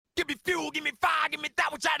fuel, give me fire, give me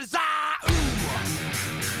that which I desire.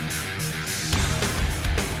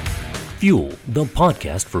 Fuel, the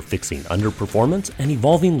podcast for fixing underperformance and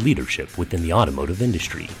evolving leadership within the automotive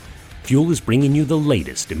industry. Fuel is bringing you the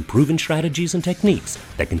latest in proven strategies and techniques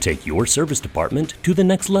that can take your service department to the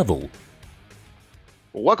next level.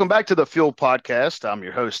 Welcome back to the Fuel Podcast. I'm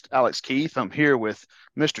your host, Alex Keith. I'm here with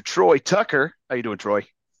Mr. Troy Tucker. How you doing, Troy?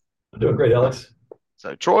 I'm doing great, Alex.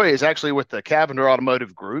 So Troy is actually with the Cavender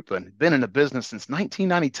Automotive Group and been in the business since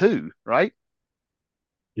 1992, right?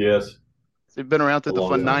 Yes. They've been around through the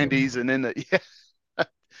fun time. 90s and then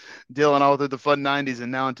dealing all through the fun 90s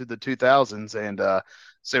and now into the 2000s. And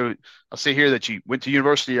so I see here that you went to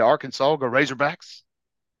University of Arkansas, go Razorbacks.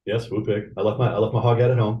 Yes, Whoop Pig. I left my hog hat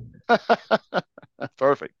at home.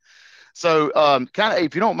 Perfect. So kind of,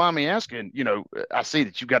 if you don't mind me asking, I see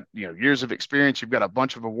that you've got, years of experience. You've got a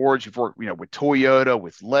bunch of awards. You've worked, with Toyota,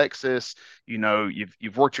 with Lexus,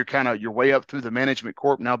 you've worked your way up through the management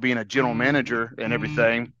corp, now being a general manager and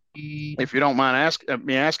everything. If you don't mind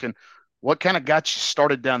me asking, what kind of got you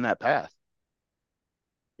started down that path?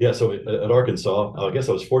 Yeah, so at Arkansas, I guess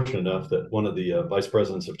I was fortunate enough that one of the vice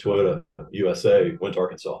presidents of Toyota USA went to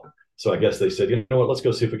Arkansas. So I guess they said, you know what, let's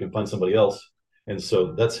go see if we can find somebody else. And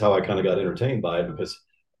so that's how I kind of got entertained by it, because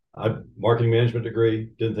I marketing management degree,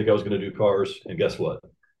 didn't think I was going to do cars. And guess what?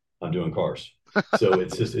 I'm doing cars. So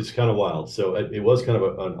it's kind of wild. So it was kind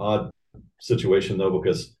of an odd situation though,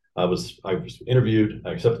 because I was interviewed,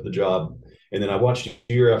 I accepted the job, and then I watched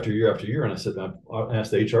year after year after year. And I asked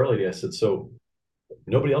the HR lady, I said, so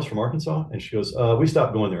nobody else from Arkansas? And she goes, we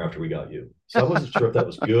stopped going there after we got you. So I wasn't sure if that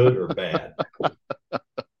was good or bad.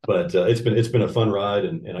 But it's been a fun ride,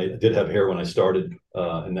 and I did have hair when I started,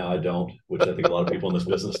 and now I don't, which I think a lot of people in this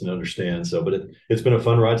business can understand. So, but it's been a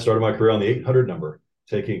fun ride. Started my career on the 800 number,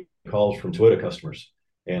 taking calls from Toyota customers,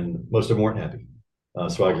 and most of them weren't happy.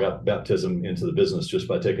 So I got baptism into the business just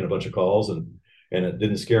by taking a bunch of calls, and it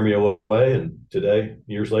didn't scare me away. And today,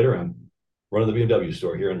 years later, I'm running the BMW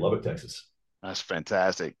store here in Lubbock, Texas. That's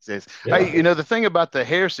fantastic. Yeah. Hey, the thing about the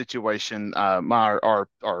hair situation, our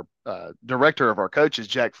director of our coaches,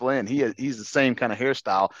 Jack Flynn, he's the same kind of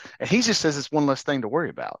hairstyle, and he just says it's one less thing to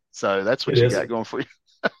worry about. So that's what you got going for you.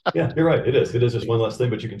 Yeah, you're right. It is just one less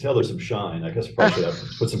thing, but you can tell there's some shine. I guess I probably should have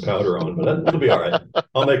put some powder on, but it'll be all right.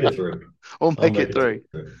 I'll make it through. We'll make it through.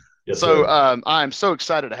 Yes, so I'm so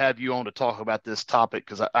excited to have you on to talk about this topic,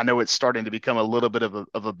 because I know it's starting to become a little bit of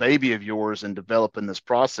a baby of yours in developing this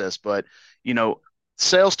process. But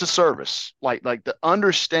sales to service, like the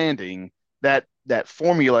understanding that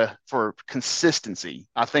formula for consistency,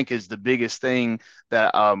 I think, is the biggest thing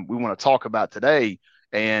that we want to talk about today.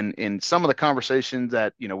 And in some of the conversations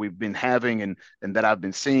that we've been having and that I've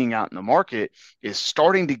been seeing out in the market, is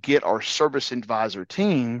starting to get our service advisor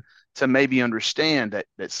team to maybe understand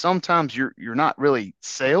that sometimes you're not really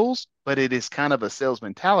sales, but it is kind of a sales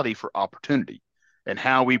mentality for opportunity and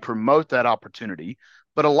how we promote that opportunity.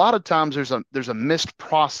 But a lot of times there's a missed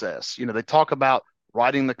process. They talk about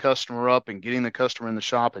writing the customer up and getting the customer in the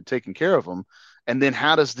shop and taking care of them. And then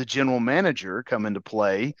how does the general manager come into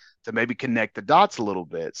play to maybe connect the dots a little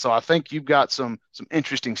bit? So I think you've got some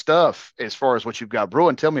interesting stuff as far as what you've got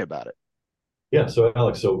brewing. Tell me about it. Yeah, so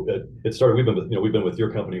Alex, it started. We've been with your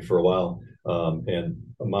company for a while, and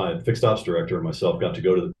my fixed ops director and myself got to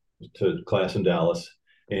go to class in Dallas,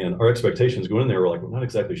 and our expectations going in there were like, we're not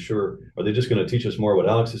exactly sure. Are they just going to teach us more what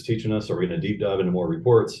Alex is teaching us? Or are we going to deep dive into more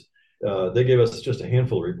reports? They gave us just a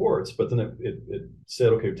handful of reports, but then it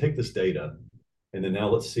said, okay, take this data, and then now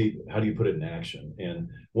let's see, how do you put it in action? And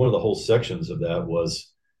one of the whole sections of that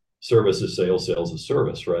was service is sales, sales is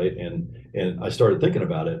service, right? And I started thinking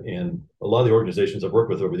about it, and a lot of the organizations I've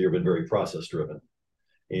worked with over the year have been very process driven.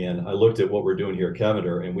 And I looked at what we're doing here at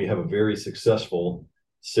Cavender, and we have a very successful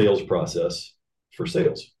sales process for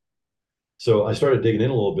sales. So I started digging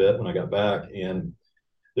in a little bit when I got back, and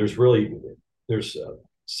there's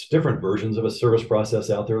different versions of a service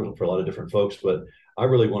process out there for a lot of different folks, but I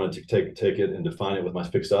really wanted to take it and define it with my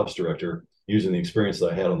fixed ops director using the experience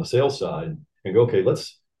that I had on the sales side and go, okay,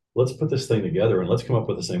 let's put this thing together and let's come up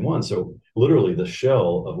with the same one. So literally the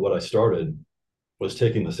shell of what I started was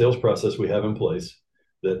taking the sales process we have in place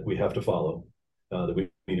that we have to follow, that we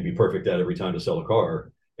need to be perfect at every time to sell a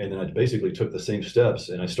car. And then I basically took the same steps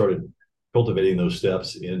and I started cultivating those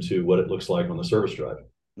steps into what it looks like on the service drive.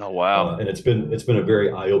 Oh, wow. And it's been a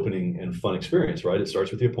very eye-opening and fun experience, right? It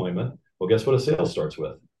starts with the appointment. Well, guess what a sales starts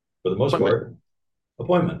with? For the most part,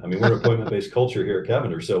 appointment. I mean, we're an appointment-based culture here at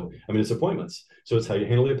Cavender. So, I mean, it's appointments. So it's how you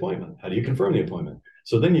handle the appointment. How do you confirm the appointment?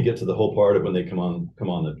 So then you get to the whole part of when they come on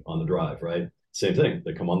the drive, right? Same thing.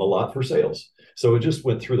 They come on the lot for sales. So it just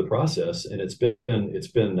went through the process, and it's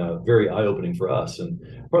been very eye opening for us. And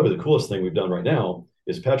probably the coolest thing we've done right now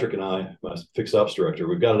is Patrick and I, my fixed ops director,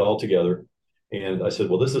 we've got it all together. And I said,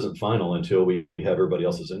 well, this isn't final until we have everybody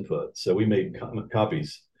else's input. So we made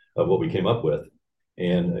copies of what we came up with,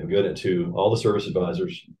 and got it to all the service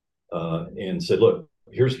advisors, and said, look,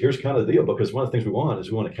 here's kind of the deal, because one of the things we want is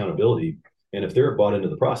we want accountability. And if they're bought into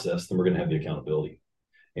the process, then we're going to have the accountability.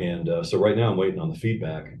 And so right now I'm waiting on the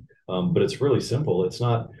feedback. But it's really simple. This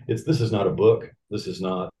is not a book. This is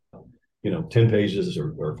not, 10 pages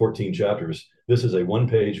or 14 chapters. This is a 1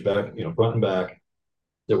 page back, front and back,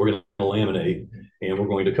 that we're going to laminate, and we're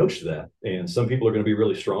going to coach to that. And some people are going to be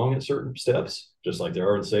really strong at certain steps, just like there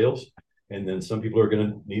are in sales. And then some people are going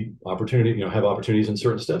to need opportunity, have opportunities in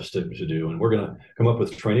certain steps to do. And we're going to come up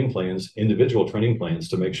with training plans, individual training plans,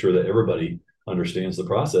 to make sure that everybody understands the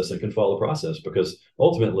process and can follow the process, because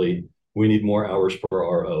ultimately we need more hours per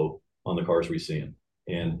RO on the cars we see.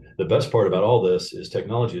 And the best part about all this is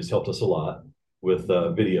technology has helped us a lot with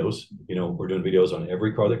videos. We're doing videos on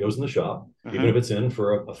every car that goes in the shop. Even if it's in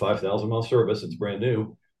for a 5,000 mile service, it's brand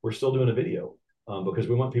new, we're still doing a video, because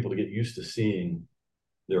we want people to get used to seeing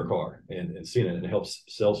their car and seeing it, and it helps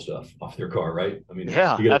sell stuff off their car, right? I mean,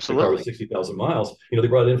 Yeah, you get absolutely. a car with 60,000 miles, they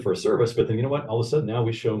brought it in for a service, but then you know what? All of a sudden now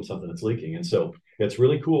we show them something that's leaking. And so it's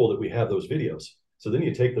really cool that we have those videos. So then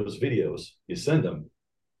you take those videos, you send them,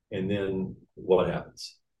 and then what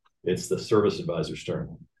happens? It's the service advisor's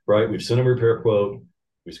turn, right? We've sent them a repair quote,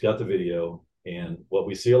 we've got the video, and what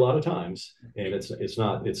we see a lot of times, and it's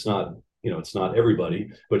not everybody,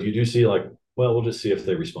 but you do see, like, well, we'll just see if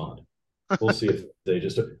they respond. We'll see if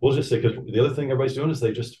we'll just say, because the other thing everybody's doing is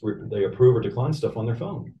they approve or decline stuff on their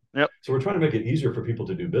phone. Yep. So we're trying to make it easier for people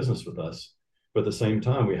to do business with us, but at the same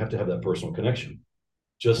time, we have to have that personal connection,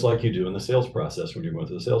 just like you do in the sales process when you're going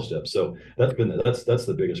through the sales steps. So that's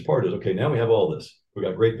the biggest part is, okay, now we have all this. We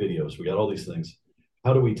got great videos. We got all these things.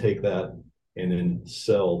 How do we take that and then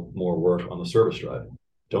sell more work on the service drive?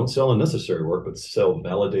 Don't sell unnecessary work, but sell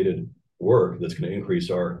validated work that's going to increase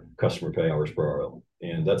our customer pay hours per RO.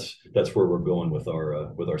 And that's where we're going with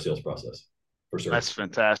our sales process for service. That's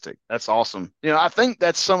fantastic. That's awesome. I think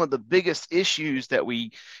that's some of the biggest issues that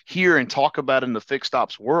we hear and talk about in the fixed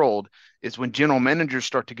ops world is when general managers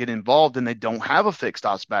start to get involved and they don't have a fixed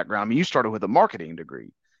ops background. I mean, you started with a marketing degree,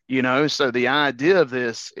 so the idea of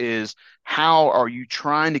this is, how are you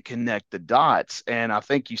trying to connect the dots? And I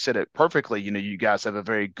think you said it perfectly. You guys have a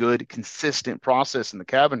very good, consistent process in the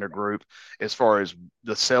Cavender Group as far as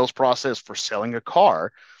the sales process for selling a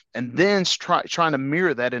car, and then trying to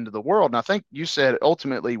mirror that into the world. And I think you said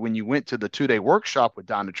ultimately when you went to the 2-day workshop with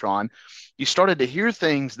Dynatron, you started to hear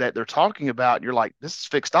things that they're talking about, and you're like, this is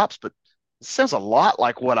fixed ops, but it sounds a lot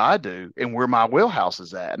like what I do and where my wheelhouse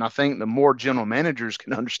is at. And I think the more general managers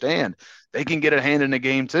can understand, they can get a hand in the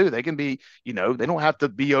game too. They can be, they don't have to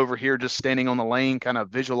be over here just standing on the lane, kind of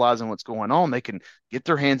visualizing what's going on. They can get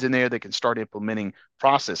their hands in there. They can start implementing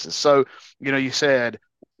processes. So, you said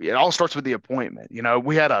it all starts with the appointment.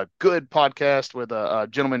 We had a good podcast with a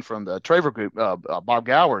gentleman from the Traver Group, Bob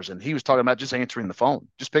Gowers, and he was talking about just answering the phone,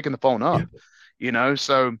 just picking the phone up,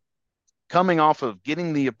 so coming off of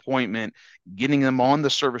getting the appointment, getting them on the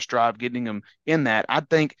service drive, getting them in that, I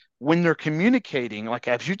think when they're communicating, like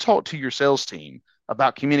as you talk to your sales team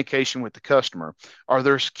about communication with the customer, are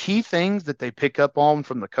there key things that they pick up on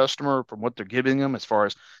from the customer, from what they're giving them as far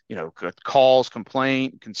as, calls,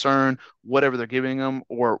 complaint, concern, whatever they're giving them?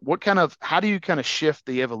 Or how do you kind of shift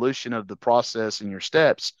the evolution of the process and your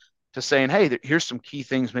steps to saying, hey, here's some key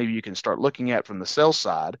things maybe you can start looking at from the sales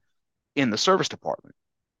side in the service department?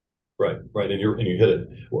 Right, and you hit it.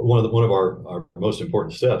 One of our most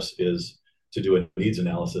important steps is to do a needs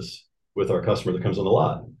analysis with our customer that comes on the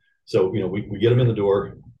lot. So we get them in the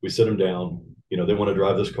door, we sit them down. They want to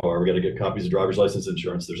drive this car. We got to get copies of driver's license,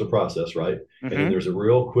 insurance. There's a process, right? And then there's a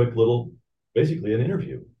real quick little, basically an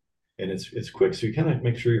interview, and it's quick. So you kind of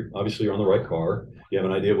make sure you're on the right car. You have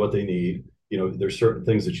an idea of what they need. There's certain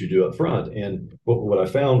things that you do up front. And what I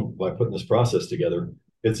found by putting this process together,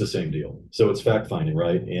 it's the same deal. So it's fact finding,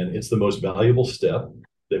 right? And it's the most valuable step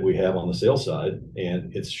that we have on the sales side.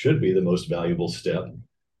 And it should be the most valuable step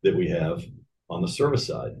that we have on the service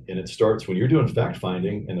side. And it starts when you're doing fact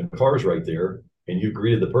finding and the car's right there and you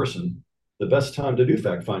greeted the person. The best time to do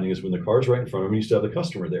fact finding is when the car's right in front of them and you still have the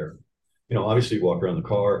customer there. Obviously you walk around the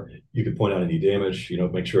car, you can point out any damage,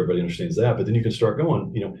 make sure everybody understands that, but then you can start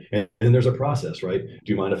going, and then there's a process, right?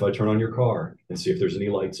 Do you mind if I turn on your car and see if there's any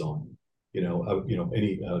lights on?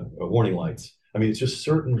 Any warning lights. I mean, it's just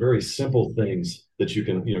certain very simple things that you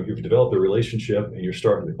can, you've developed a relationship and you're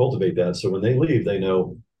starting to cultivate that. So when they leave, they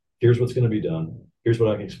know Here's what's going to be done. Here's what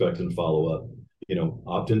I can expect and follow up.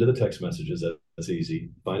 Opt into the text messages. That's easy.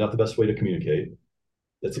 Find out the best way to communicate.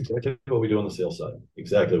 That's exactly what we do on the sales side.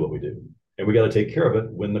 Exactly what we do. And we got to take care of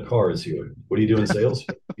it when the car is here. What do you do in sales?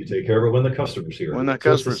 You take care of it when the customer's here. When the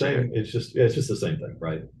So it's the customer's here. same. It's just the same thing,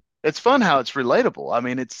 right? It's fun how it's relatable. I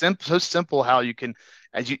mean, it's so simple how you can,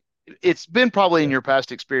 as you, it's been probably in Yeah. your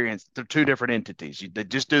past experience, they're two different entities.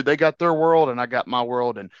 They got their world and I got my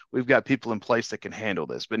world, and we've got people in place that can handle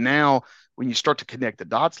this. But now when you start to connect the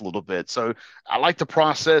dots a little bit, so I like the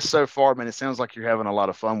process so far, man. It sounds like you're having a lot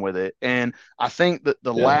of fun with it. And I think that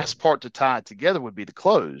the Yeah. last part to tie it together would be the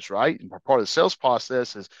close, right? And part of the sales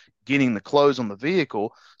process is getting the close on the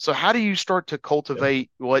vehicle. So how do you start to Yeah.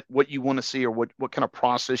 cultivate what you want to see, or what kind of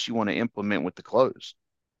process you want to implement with the close?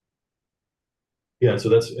 Yeah, so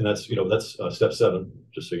that's step seven,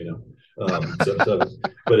 just so you know, step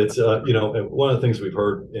seven. But it's and one of the things we've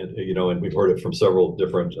heard, and we've heard it from several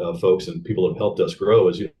different folks and people have helped us grow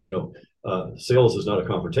is sales is not a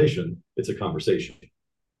confrontation; it's a conversation.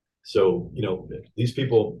 So these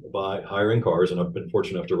people buy higher end cars, and I've been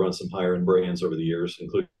fortunate enough to run some higher end brands over the years,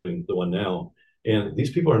 including the one now. And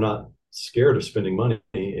these people are not scared of spending money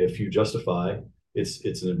if you justify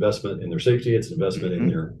it's an investment in their safety, it's an investment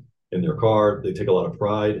Mm-hmm. in their car. They take a lot of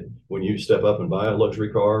pride when you step up and buy a luxury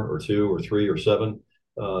car or two or three or seven.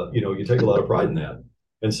 You take a lot of pride in that,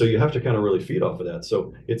 and so you have to kind of really feed off of that.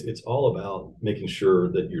 So it's all about making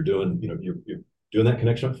sure that you're doing you're doing that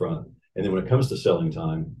connection up front, and then when it comes to selling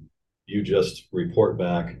time, you just report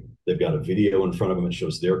back. They've got a video in front of them that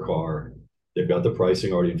shows their car. They've got the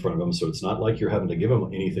pricing already in front of them, so it's not like you're having to give them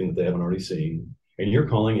anything that they haven't already seen, and you're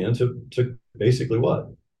calling in to basically what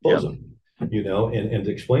close Yep. them and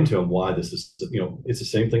to explain to them why this is, it's the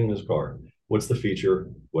same thing as a car. What's the feature?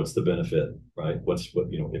 What's the benefit? Right?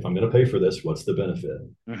 If I'm going to pay for this, what's the benefit?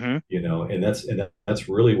 Mm-hmm. And that's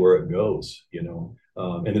really where it goes.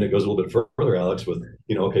 And then it goes a little bit further, Alex, with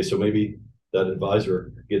okay, so maybe that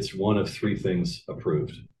advisor gets one of three things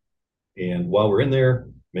approved, and while we're in there,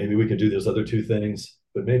 maybe we can do those other two things,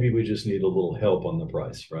 but maybe we just need a little help on the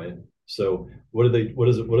price, right? So what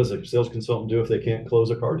does a sales consultant do if they can't close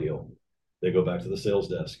a car deal? They go back to the sales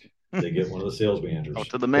desk. They get one of the sales Oh, managers.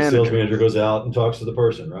 to the The sales manager. manager goes out and talks to the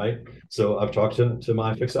person, right? So I've talked to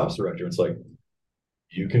my fixed ops director. It's like,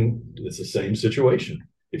 it's the same situation.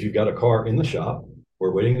 If you've got a car in the shop,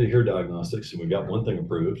 we're waiting to hear diagnostics and we've got one thing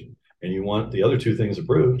approved and you want the other two things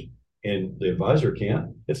approved and the advisor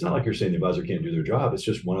can't, it's not like you're saying the advisor can't do their job. It's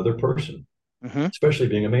just one other person, Mm-hmm. especially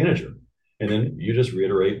being a manager. And then you just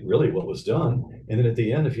reiterate really what was done. And then at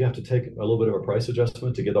the end, if you have to take a little bit of a price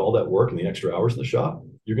adjustment to get all that work and the extra hours in the shop,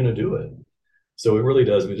 you're going to do it. So it really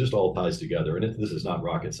does. I mean, it just all ties together. And this is not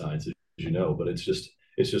rocket science, as you know, but it's just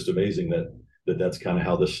amazing that's kind of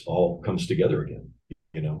how this all comes together again,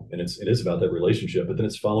 and it is about that relationship, but then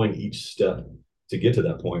it's following each step to get to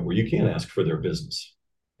that point where you can ask for their business,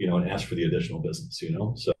 and ask for the additional business,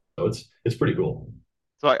 so it's pretty cool.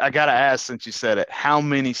 So I got to ask, since you said it, how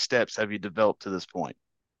many steps have you developed to this point?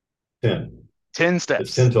 10. 10 It's 10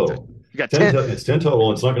 steps. total. You got 10 it's 10 total,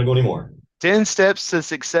 and it's not going to go anymore. 10 steps to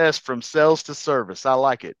success from sales to service. I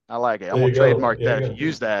like it. I like it. I'm There going you to go. trademark There that. you If you go.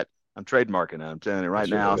 use that, I'm trademarking it. I'm telling you right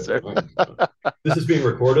That's right. now. Okay. So, All right. This is being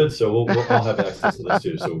recorded, so I'll have access to this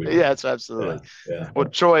too, so we can. yes, absolutely. Yeah, yeah. Well,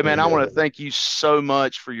 Troy, There man, I you want to go. thank you so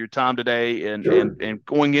much for your time today and Sure.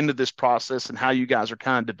 going into this process and how you guys are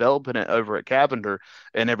kind of developing it over at Cavender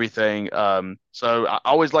and everything. So I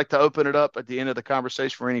always like to open it up at the end of the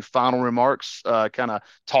conversation for any final remarks, kind of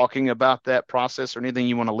talking about that process or anything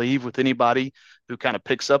you want to leave with anybody who kind of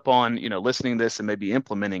picks up on, listening to this and maybe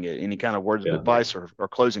implementing it. Any kind of words of Yeah. advice or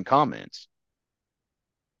closing comments.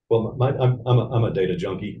 Well, I'm a data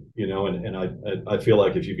junkie, and I feel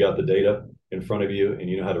like if you've got the data in front of you and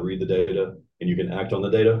you know how to read the data and you can act on the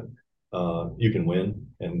data, you can win.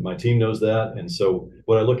 And my team knows that. And so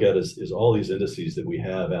what I look at is all these indices that we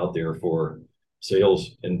have out there for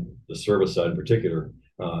sales and the service side in particular,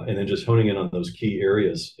 and then just honing in on those key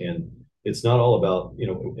areas. And it's not all about,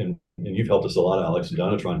 and you've helped us a lot, Alex, and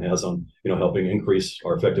Donatron has on, helping increase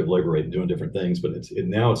our effective labor rate and doing different things. But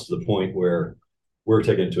now it's to the point where we're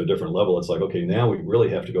taking it to a different level. It's like, okay, now we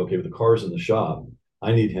really have to go, okay, with the cars in the shop,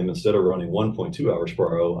 I need him, instead of running 1.2 hours per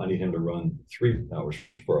RO, I need him to run 3 hours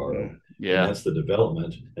per RO. And Yeah. that's the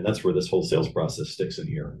development. And that's where this whole sales process sticks in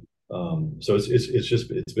here. So it's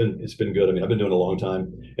been good. I mean, I've been doing it a long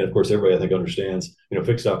time. And of course, everybody I think understands,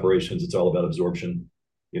 fixed operations, it's all about absorption.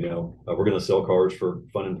 We're going to sell cars for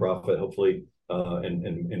fun and profit, hopefully,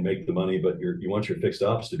 and make the money, but you want your fixed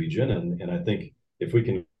ops to be genuine. And I think if we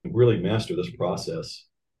can really master this process,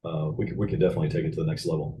 we can definitely take it to the next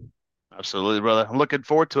level. Absolutely, brother. I'm looking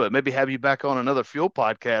forward to it. Maybe have you back on another fuel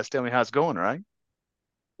podcast. Tell me how it's going, all right?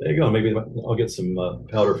 There you go. Maybe I'll get some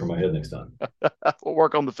powder for my head next time. We'll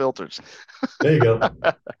work on the filters. There you go.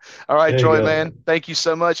 All right, There you Troy, go. man. Thank you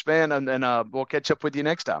so much, man. And we'll catch up with you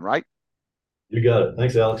next time, right? You got it.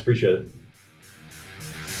 Thanks, Alex. Appreciate it.